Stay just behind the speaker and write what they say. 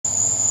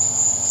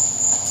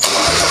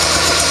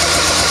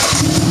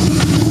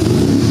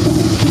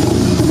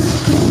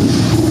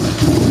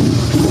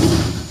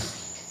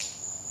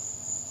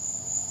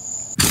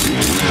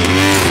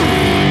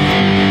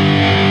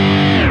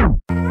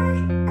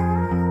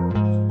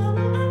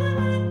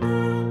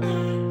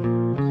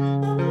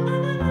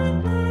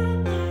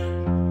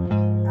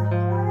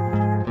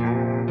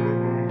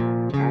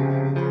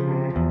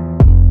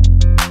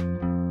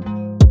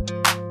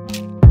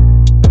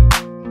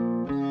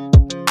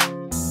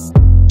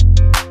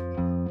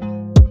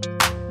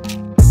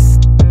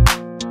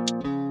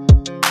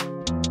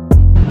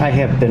I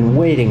have been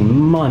waiting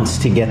months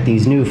to get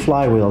these new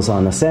flywheels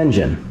on this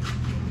engine.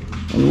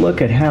 And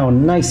look at how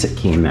nice it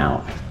came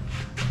out.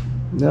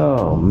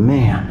 Oh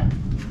man,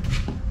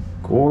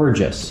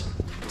 gorgeous.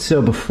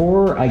 So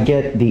before I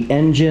get the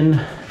engine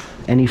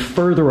any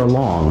further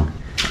along,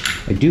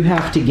 I do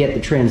have to get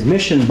the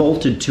transmission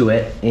bolted to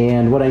it,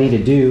 and what I need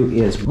to do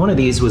is, one of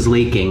these was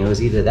leaking. It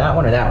was either that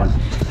one or that one.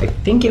 I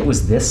think it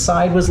was this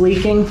side was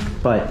leaking,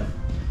 but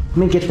let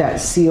me get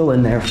that seal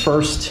in there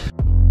first.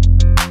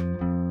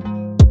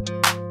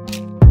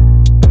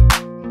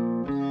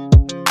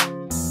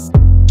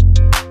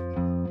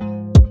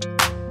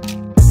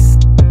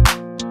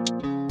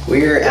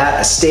 We're at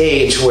a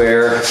stage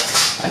where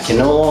I can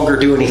no longer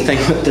do anything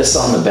with this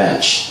on the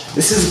bench.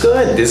 This is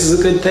good. This is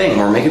a good thing.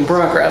 We're making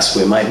progress.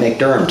 We might make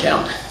Durham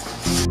Town.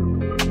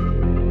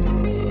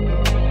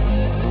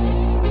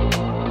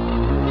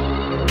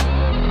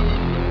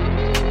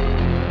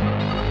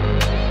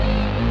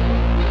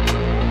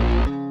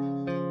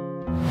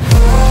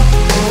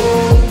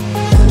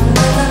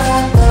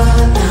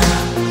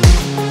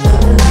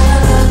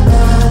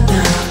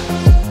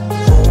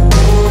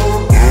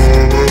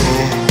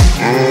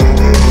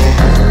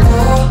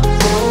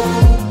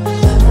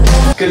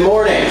 Good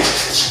morning.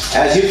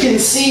 As you can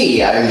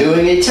see, I'm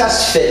doing a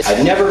test fit.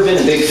 I've never been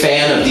a big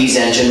fan of these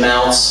engine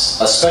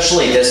mounts,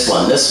 especially this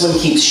one. This one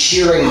keeps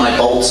shearing my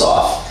bolts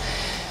off.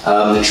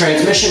 The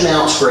transmission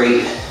mount's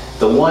great.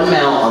 The one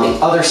mount on the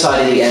other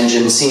side of the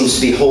engine seems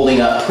to be holding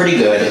up pretty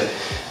good.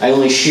 I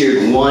only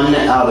sheared 1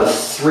 out of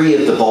 3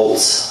 of the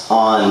bolts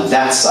on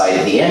that side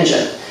of the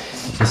engine.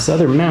 This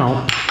other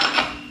mount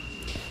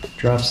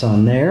drops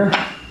on there.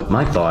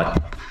 My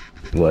thought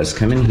was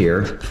come in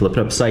here, flip it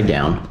upside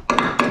down,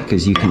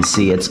 because you can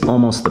see it's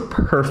almost the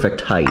perfect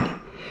height.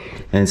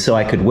 And so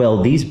I could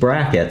weld these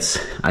brackets,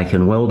 I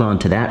can weld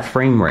onto that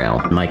frame rail.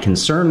 My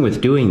concern with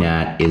doing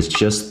that is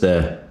just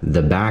the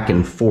back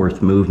and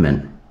forth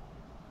movement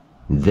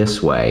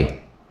this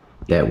way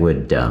that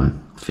would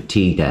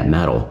fatigue that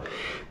metal.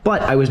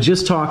 But I was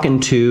just talking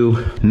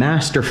to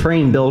Master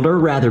Frame Builder,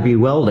 Ratherby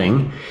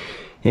Welding,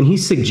 and he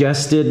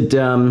suggested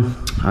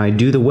I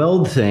do the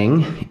weld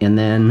thing and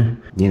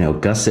then, you know,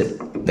 gusset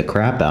the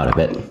crap out of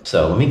it.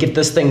 So let me get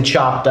this thing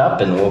chopped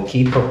up and we'll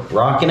keep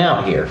rocking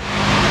out here.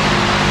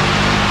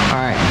 All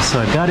right, so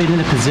I've got it in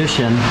a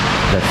position.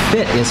 The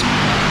fit is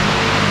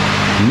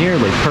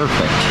nearly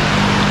perfect.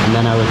 And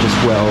then I would just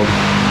weld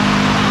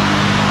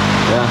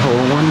that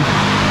whole one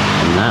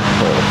and that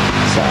whole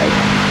side.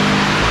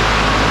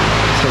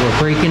 So we're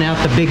breaking out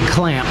the big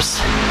clamps.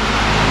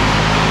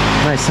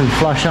 Nice and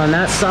flush on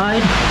that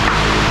side.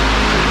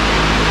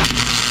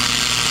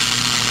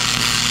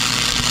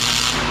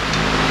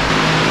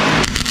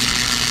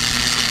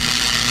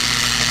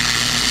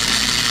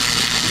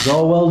 It's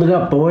all welded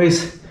up,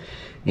 boys.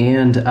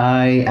 And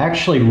I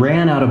actually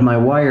ran out of my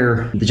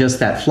wire, just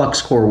that flux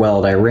core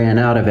weld, I ran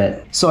out of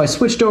it. So I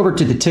switched over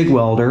to the TIG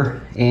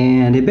welder,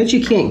 and I bet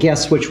you can't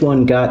guess which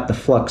one got the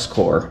flux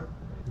core.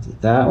 Is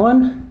it that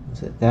one?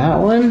 Is it that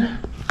one?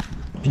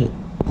 Is it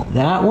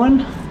that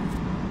one?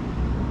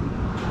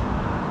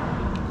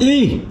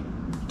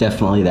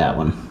 Definitely that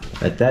one.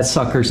 But that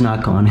sucker's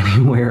not gone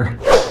anywhere.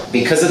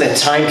 Because of the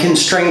time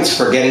constraints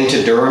for getting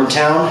to Durham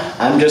Town,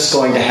 I'm just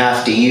going to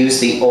have to use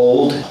the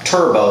old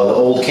turbo, the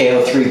old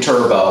KO3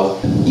 turbo.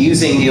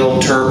 Using the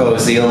old turbo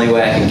is the only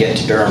way I can get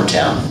to Durham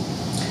Town.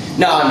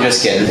 No, I'm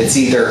just kidding. It's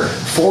either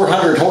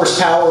 400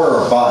 horsepower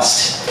or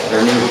bust.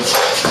 Their new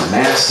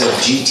massive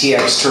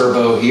GTX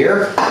turbo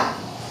here.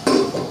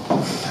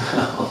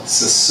 Oh,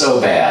 this is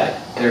so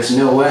bad. There's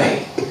no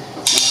way.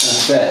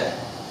 It's not gonna fit.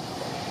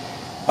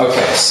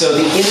 Okay, so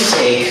the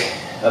intake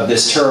of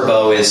this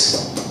turbo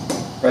is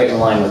right in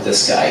line with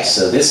this guy.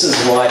 So this is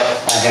what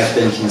I have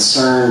been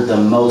concerned the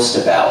most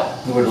about.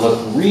 It would look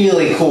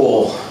really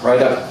cool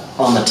right up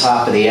on the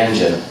top of the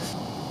engine.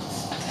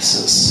 This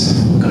is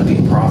going to be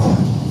a problem.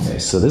 Okay,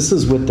 so this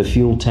is with the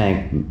fuel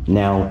tank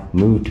now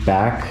moved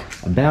back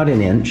about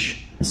 1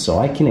 inch. So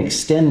I can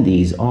extend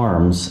these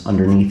arms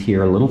underneath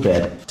here a little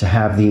bit to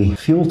have the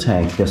fuel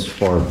tank this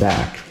far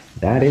back.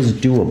 That is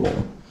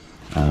doable.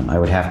 I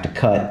would have to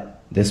cut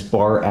this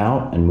bar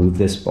out and move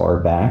this bar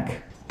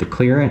back. The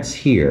clearance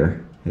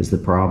here is the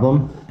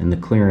problem, and the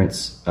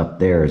clearance up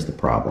there is the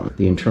problem.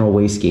 The internal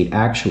wastegate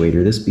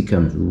actuator, this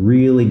becomes a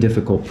really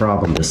difficult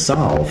problem to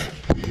solve.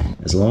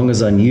 As long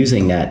as I'm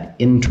using that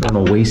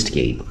internal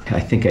wastegate, I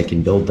think I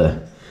can build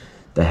the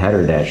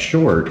header that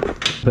short,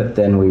 but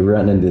then we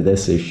run into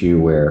this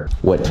issue where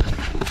what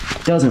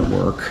doesn't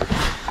work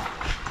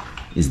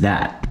is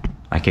that.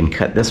 I can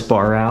cut this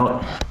bar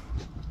out.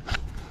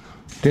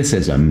 This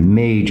is a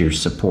major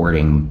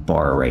supporting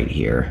bar right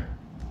here.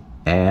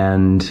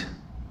 And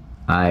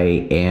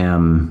I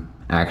am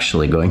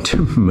actually going to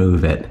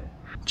move it.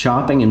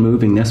 Chopping and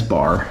moving this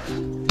bar,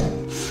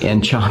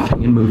 and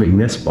chopping and moving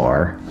this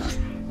bar,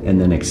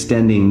 and then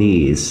extending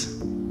these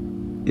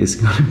is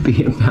going to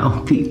be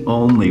about the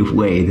only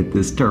way that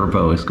this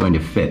turbo is going to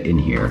fit in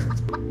here.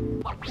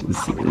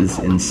 This is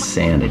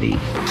insanity.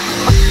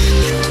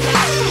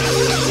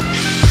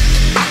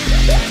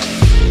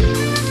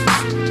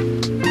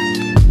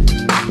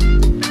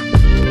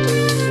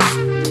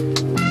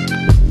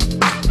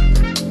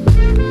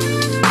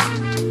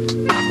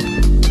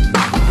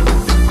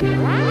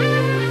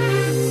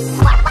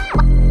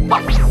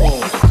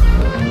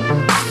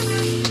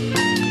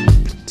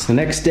 The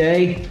next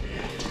day,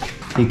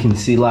 you can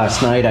see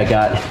last night I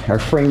got our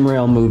frame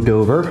rail moved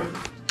over.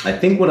 I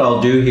think what I'll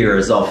do here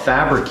is I'll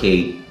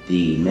fabricate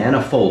the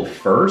manifold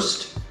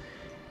first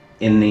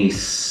in the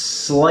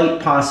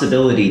slight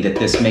possibility that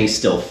this may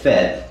still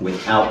fit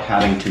without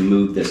having to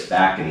move this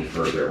back any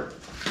further.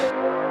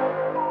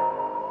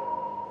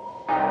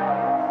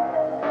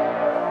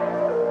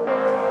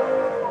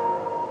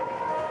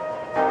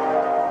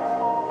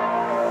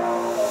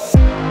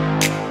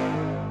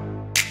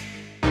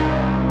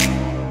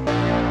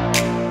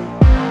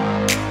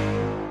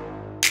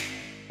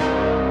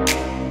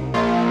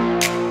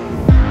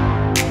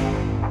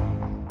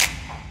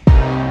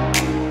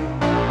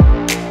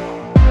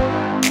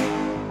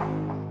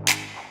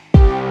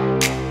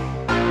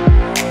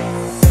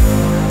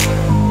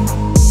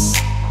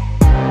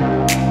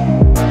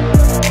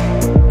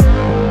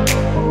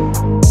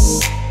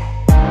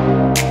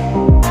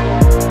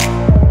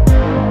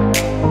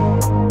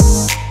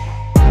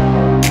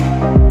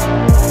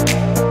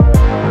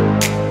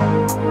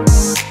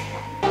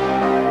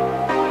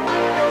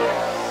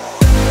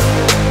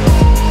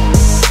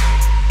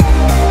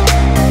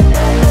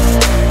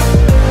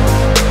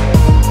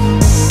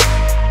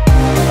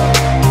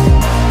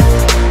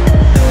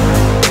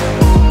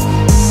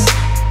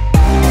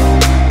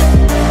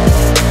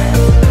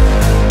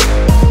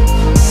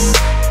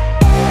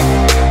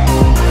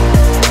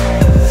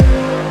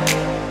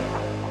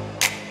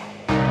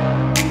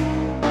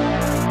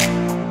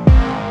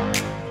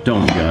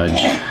 Don't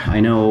judge. I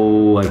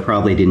know I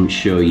probably didn't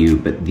show you,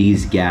 but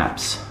these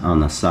gaps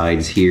on the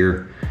sides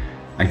here,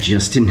 I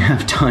just didn't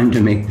have time to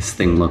make this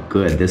thing look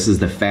good. This is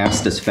the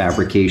fastest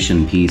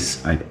fabrication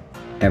piece I've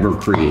ever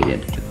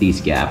created. But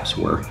these gaps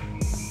were,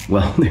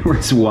 well, they were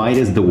as wide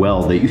as the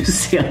weld that you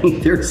see on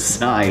either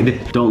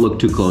side. Don't look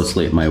too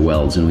closely at my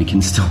welds and we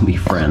can still be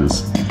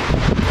friends.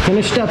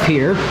 Finished up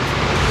here.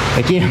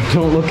 Again,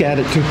 don't look at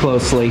it too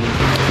closely.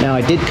 Now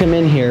I did come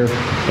in here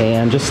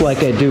and just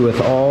like I do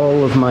with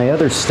all of my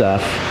other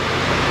stuff,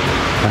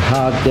 I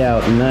hogged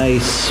out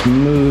nice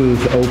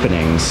smooth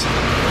openings.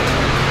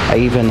 I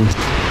even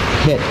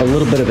hit a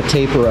little bit of a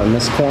taper on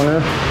this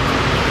corner,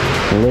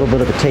 a little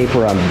bit of a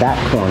taper on that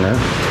corner,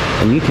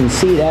 and you can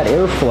see that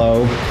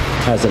airflow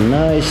has a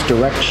nice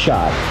direct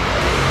shot.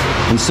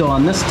 And so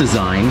on this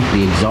design,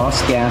 the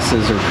exhaust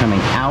gases are coming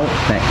out.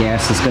 That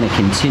gas is going to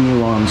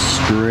continue on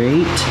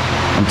straight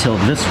until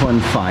this one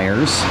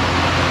fires.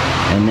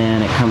 And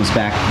then it comes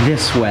back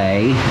this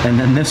way, and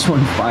then this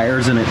one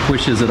fires and it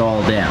pushes it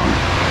all down.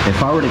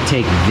 If I were to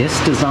take this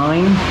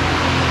design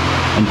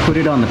and put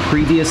it on the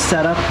previous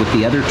setup with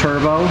the other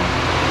turbo,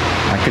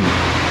 I could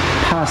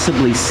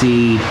possibly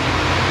see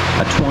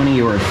a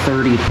 20 or a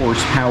 30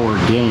 horsepower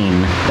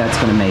gain. That's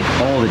going to make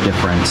all the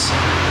difference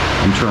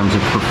in terms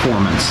of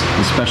performance.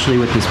 Especially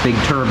with this big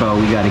turbo,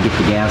 we got to get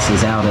the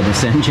gases out of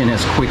this engine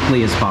as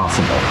quickly as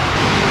possible.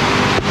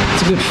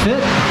 It's a good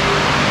fit.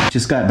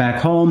 Just got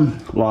back home,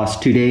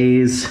 lost 2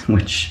 days,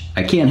 which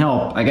I can't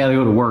help. I gotta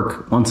go to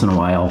work once in a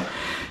while.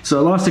 So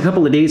I lost a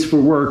couple of days for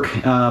work,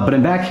 but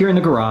I'm back here in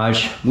the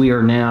garage. We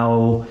are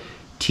now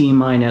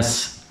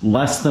T-minus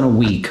less than a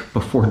week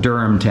before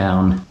Durham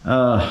Town.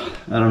 I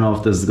don't know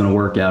if this is gonna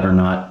work out or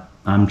not.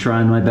 I'm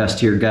trying my best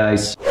here,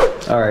 guys.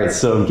 All right,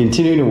 so I'm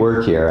continuing to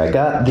work here. I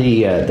got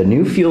the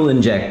new fuel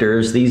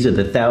injectors. These are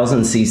the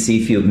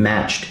 1000cc fuel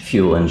matched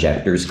fuel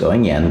injectors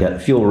going in. Got the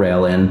fuel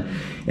rail in.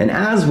 And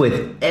as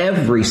with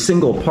every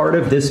single part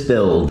of this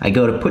build, I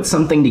go to put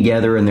something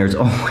together and there's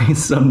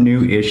always some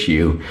new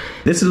issue.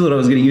 This is what I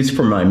was gonna use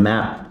for my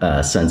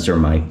MAP sensor,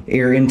 my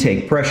air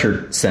intake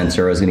pressure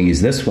sensor. I was gonna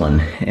use this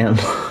one.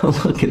 And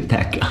look at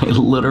that guy,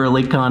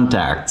 literally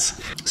contacts.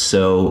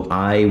 So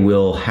I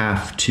will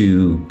have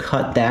to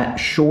cut that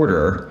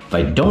shorter. If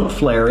I don't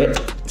flare it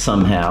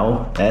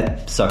somehow,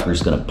 that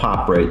sucker's gonna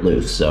pop right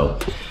loose. So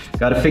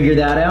gotta figure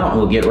that out.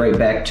 We'll get right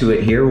back to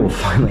it here. We'll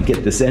finally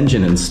get this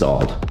engine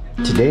installed.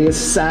 Today is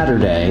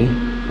Saturday.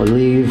 I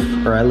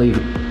leave early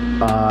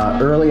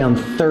on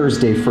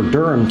Thursday for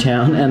Durham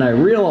Town, and I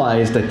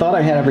realized I thought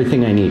I had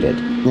everything I needed.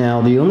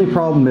 Now, the only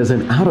problem is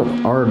I'm out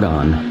of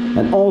argon,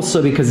 and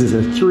also because it's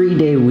a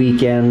 3-day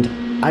weekend,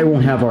 I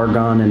won't have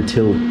argon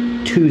until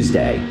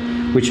Tuesday,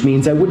 which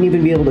means I wouldn't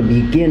even be able to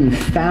begin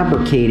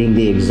fabricating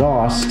the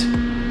exhaust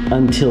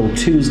until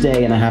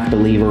Tuesday, and I have to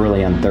leave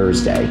early on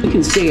Thursday. You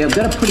can see I've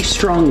got a pretty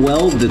strong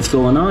weld that's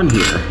going on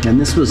here, and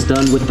this was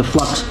done with the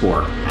flux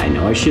core. I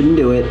know I shouldn't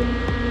do it,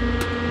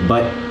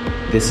 but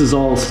this is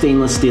all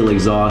stainless steel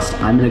exhaust.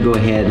 I'm gonna go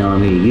ahead and I'm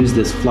gonna use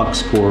this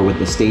flux core with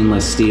the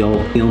stainless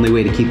steel. The only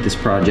way to keep this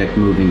project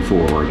moving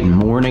forward.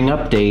 Morning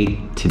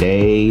update.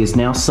 Today is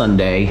now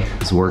Sunday. I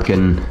was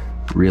working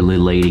really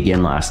late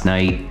again last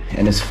night,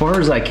 and as far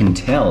as I can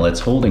tell, it's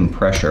holding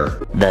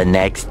pressure. The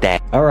next day.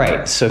 All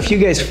right, so if you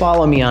guys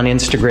follow me on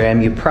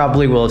Instagram, you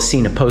probably will have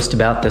seen a post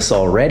about this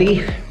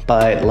already,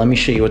 but let me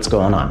show you what's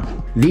going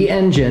on. The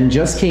engine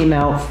just came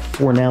out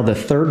for now the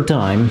 3rd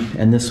time,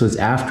 and this was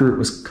after it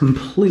was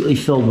completely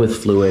filled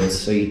with fluids.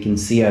 So you can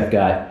see I've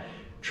got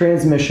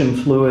transmission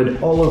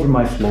fluid all over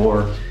my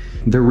floor.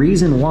 The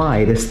reason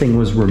why this thing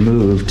was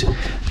removed,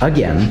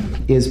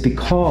 again, is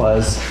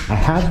because I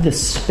have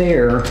this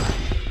spare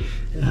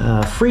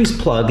freeze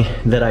plug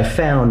that I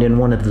found in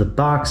one of the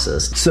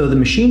boxes. So the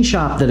machine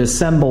shop that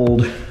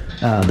assembled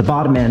the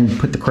bottom end,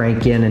 put the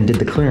crank in, and did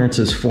the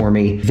clearances for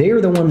me, they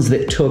are the ones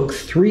that took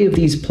 3 of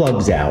these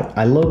plugs out.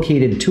 I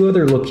located 2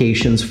 other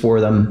locations for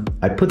them.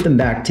 I put them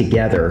back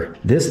together.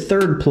 This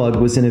 3rd plug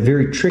was in a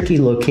very tricky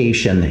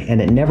location,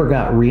 and it never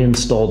got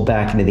reinstalled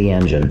back into the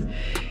engine.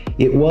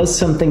 It was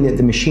something that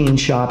the machine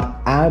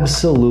shop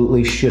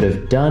absolutely should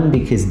have done,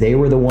 because they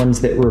were the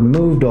ones that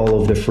removed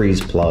all of the freeze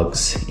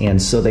plugs,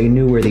 and so they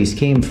knew where these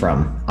came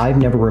from. I've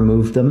never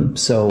removed them,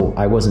 so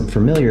I wasn't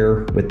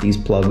familiar with these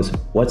plugs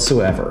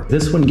whatsoever.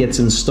 This one gets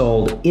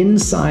installed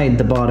inside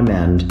the bottom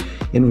end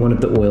in one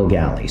of the oil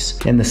galleys.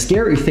 And the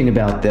scary thing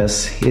about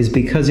this is,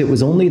 because it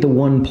was only the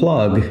 1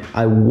 plug,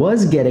 I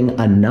was getting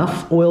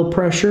enough oil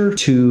pressure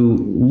to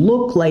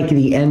look like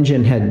the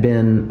engine had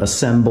been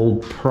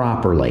assembled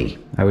properly.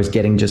 I was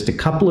getting just a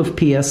couple of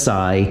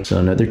PSI, so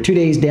another 2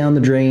 days down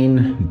the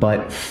drain,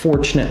 but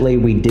fortunately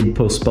we did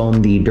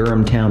postpone the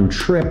Durham town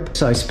trip.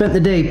 So I spent the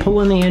day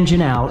pulling the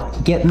engine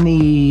out, getting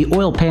the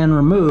oil pan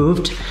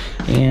removed,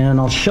 and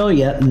I'll show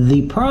you.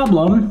 The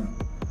problem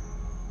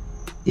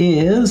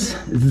is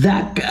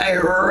that guy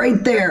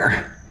right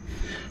there.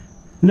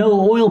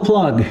 No oil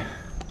plug.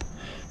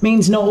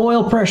 Means no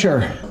oil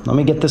pressure. Let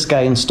me get this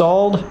guy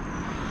installed.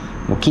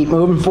 We'll keep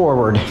moving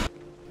forward.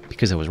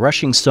 Because I was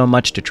rushing so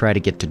much to try to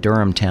get to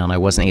Durham town, I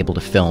wasn't able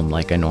to film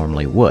like I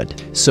normally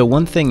would. So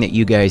one thing that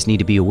you guys need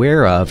to be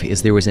aware of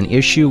is there was an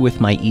issue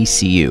with my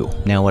ECU.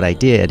 Now what I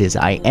did is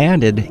I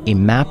added a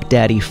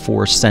MapDaddy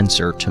 4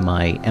 sensor to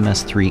my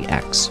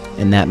MS3X.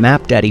 And that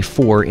MapDaddy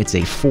 4, it's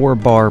a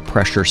 4-bar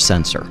pressure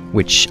sensor,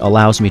 which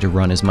allows me to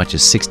run as much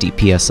as 60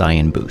 PSI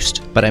in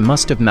boost. But I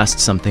must have messed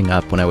something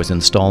up when I was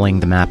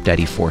installing the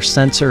MapDaddy 4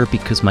 sensor,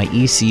 because my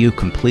ECU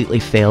completely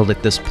failed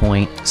at this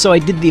point. So I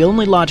did the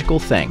only logical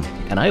thing,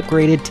 and I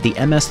upgraded to the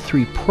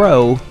MS3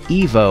 Pro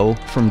Evo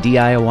from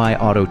DIY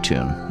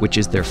AutoTune, which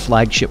is their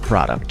flagship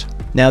product.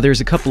 Now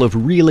there's a couple of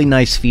really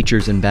nice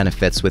features and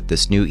benefits with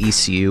this new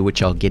ECU,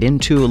 which I'll get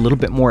into a little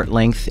bit more at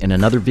length in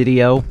another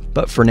video,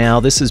 but for now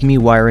this is me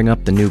wiring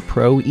up the new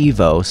Pro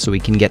Evo so we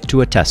can get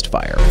to a test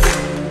fire.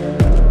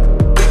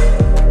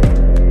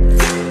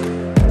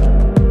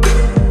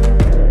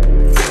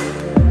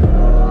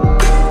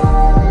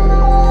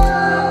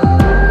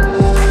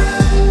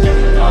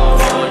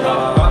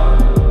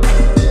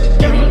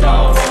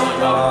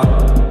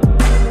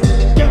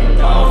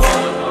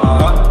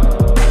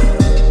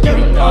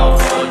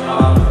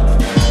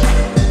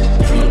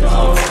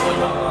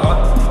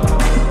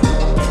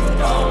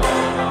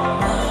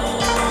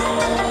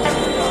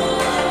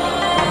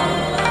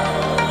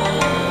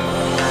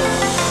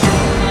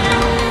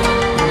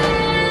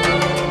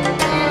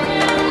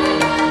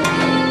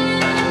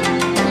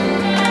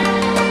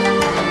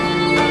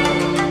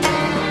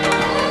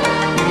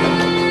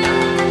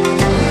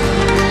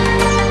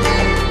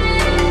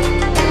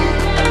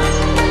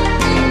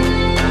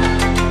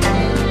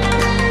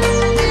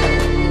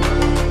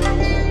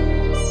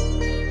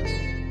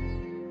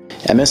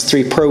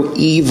 MS3 Pro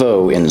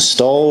Evo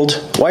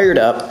installed, wired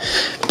up.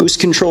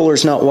 Boost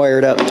controller's not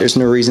wired up. There's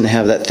no reason to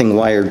have that thing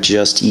wired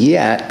just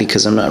yet,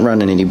 because I'm not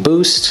running any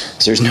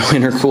boost. There's no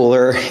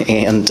intercooler,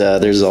 and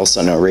there's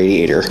also no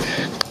radiator.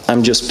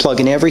 I'm just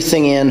plugging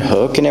everything in,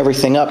 hooking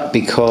everything up,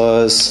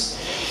 because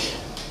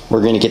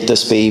we're going to get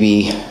this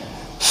baby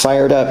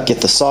fired up,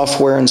 get the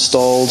software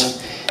installed,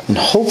 and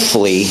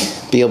hopefully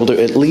be able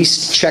to at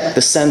least check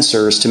the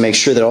sensors to make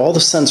sure that all the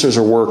sensors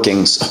are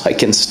working, so I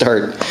can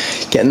start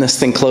getting this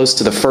thing close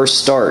to the first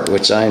start,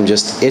 which I'm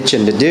just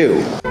itching to do.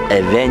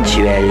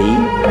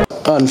 Eventually.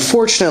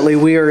 Unfortunately,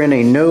 we are in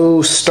a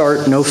no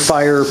start, no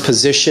fire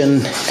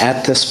position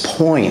at this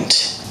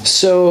point.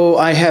 So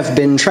I have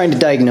been trying to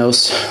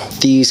diagnose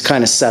these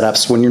kind of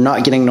setups when you're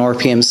not getting an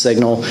RPM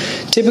signal.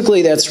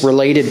 Typically that's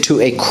related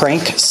to a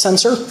crank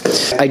sensor.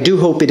 I do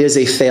hope it is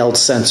a failed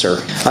sensor.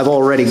 I've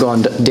already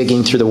gone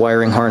digging through the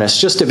wiring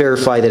harness just to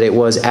verify that it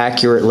was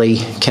accurately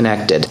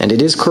connected. And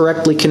it is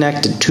correctly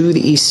connected to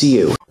the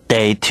ECU.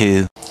 Day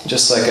 2.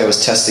 Just like I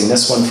was testing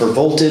this one for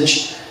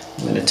voltage,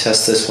 I'm going to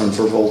test this one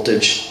for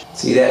voltage.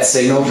 See that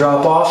signal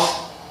drop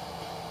off?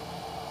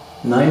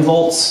 9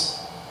 volts.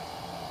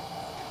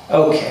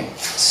 Okay,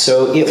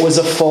 so it was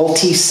a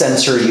faulty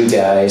sensor, you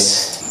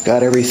guys.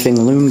 Got everything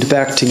loomed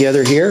back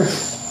together here.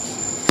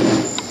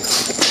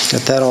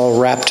 Got that all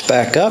wrapped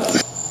back up.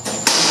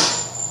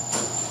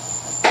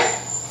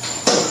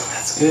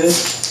 That's good.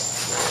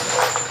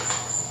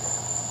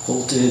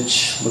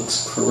 Voltage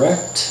looks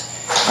correct.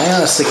 I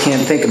honestly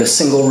can't think of a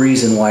single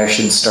reason why I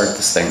shouldn't start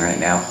this thing right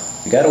now.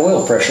 We got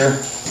oil pressure.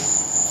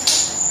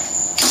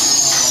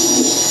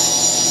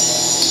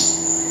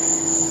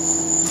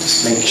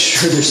 Make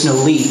sure there's no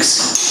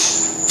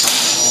leaks.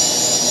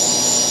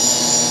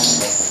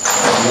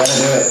 Gotta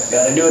do it.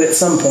 Gotta do it at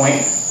some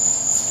point.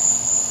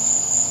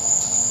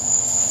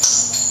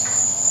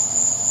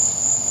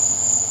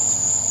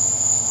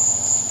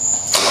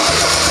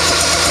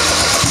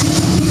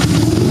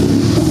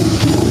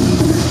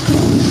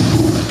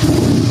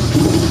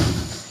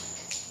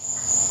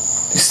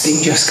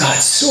 thing just got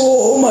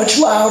so much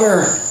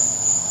louder.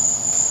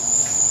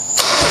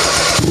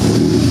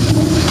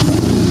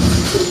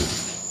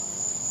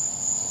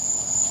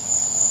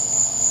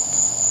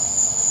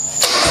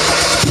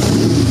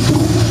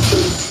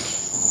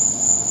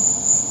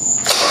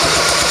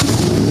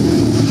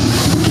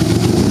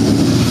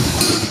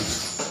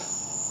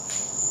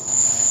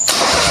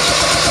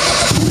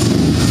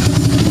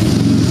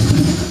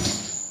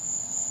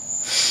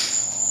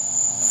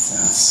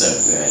 So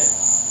good.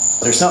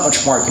 There's not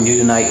much more I can do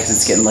tonight because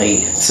it's getting late.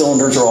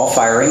 Cylinders are all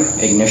firing.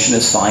 Ignition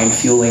is fine.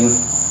 Fueling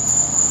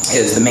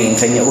is the main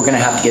thing that we're going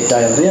to have to get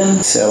dialed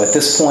in. So at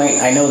this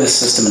point, I know this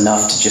system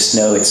enough to just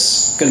know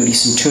it's going to be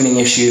some tuning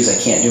issues. I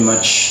can't do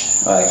much.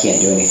 I can't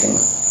do anything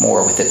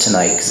more with it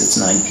tonight because it's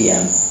 9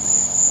 p.m.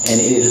 And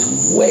it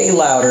is way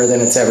louder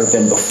than it's ever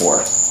been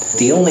before.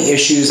 The only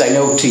issues I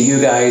know to you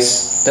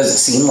guys, doesn't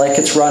seem like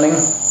it's running,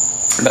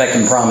 but I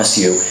can promise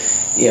you,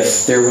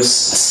 if there was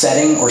a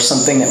setting or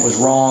something that was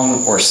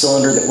wrong, or a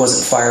cylinder that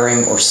wasn't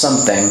firing or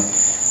something,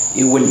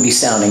 it wouldn't be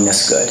sounding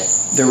this good.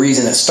 The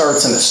reason it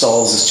starts and it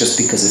stalls is just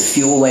because of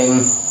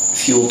fueling,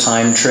 fuel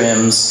time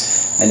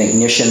trims, and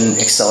ignition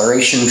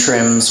acceleration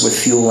trims with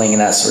fueling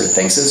and that sort of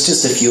thing. So it's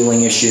just a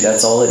fueling issue,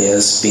 that's all it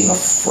is. Being a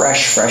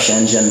fresh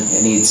engine,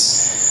 it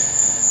needs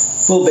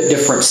a little bit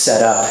different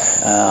setup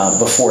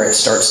before it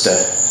starts to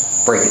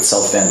break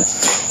itself in.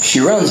 She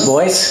runs,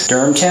 boys.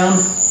 Durhamtown,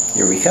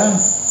 here we come.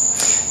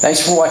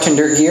 Thanks for watching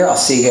Dirt Gear. I'll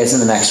see you guys in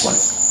the next one.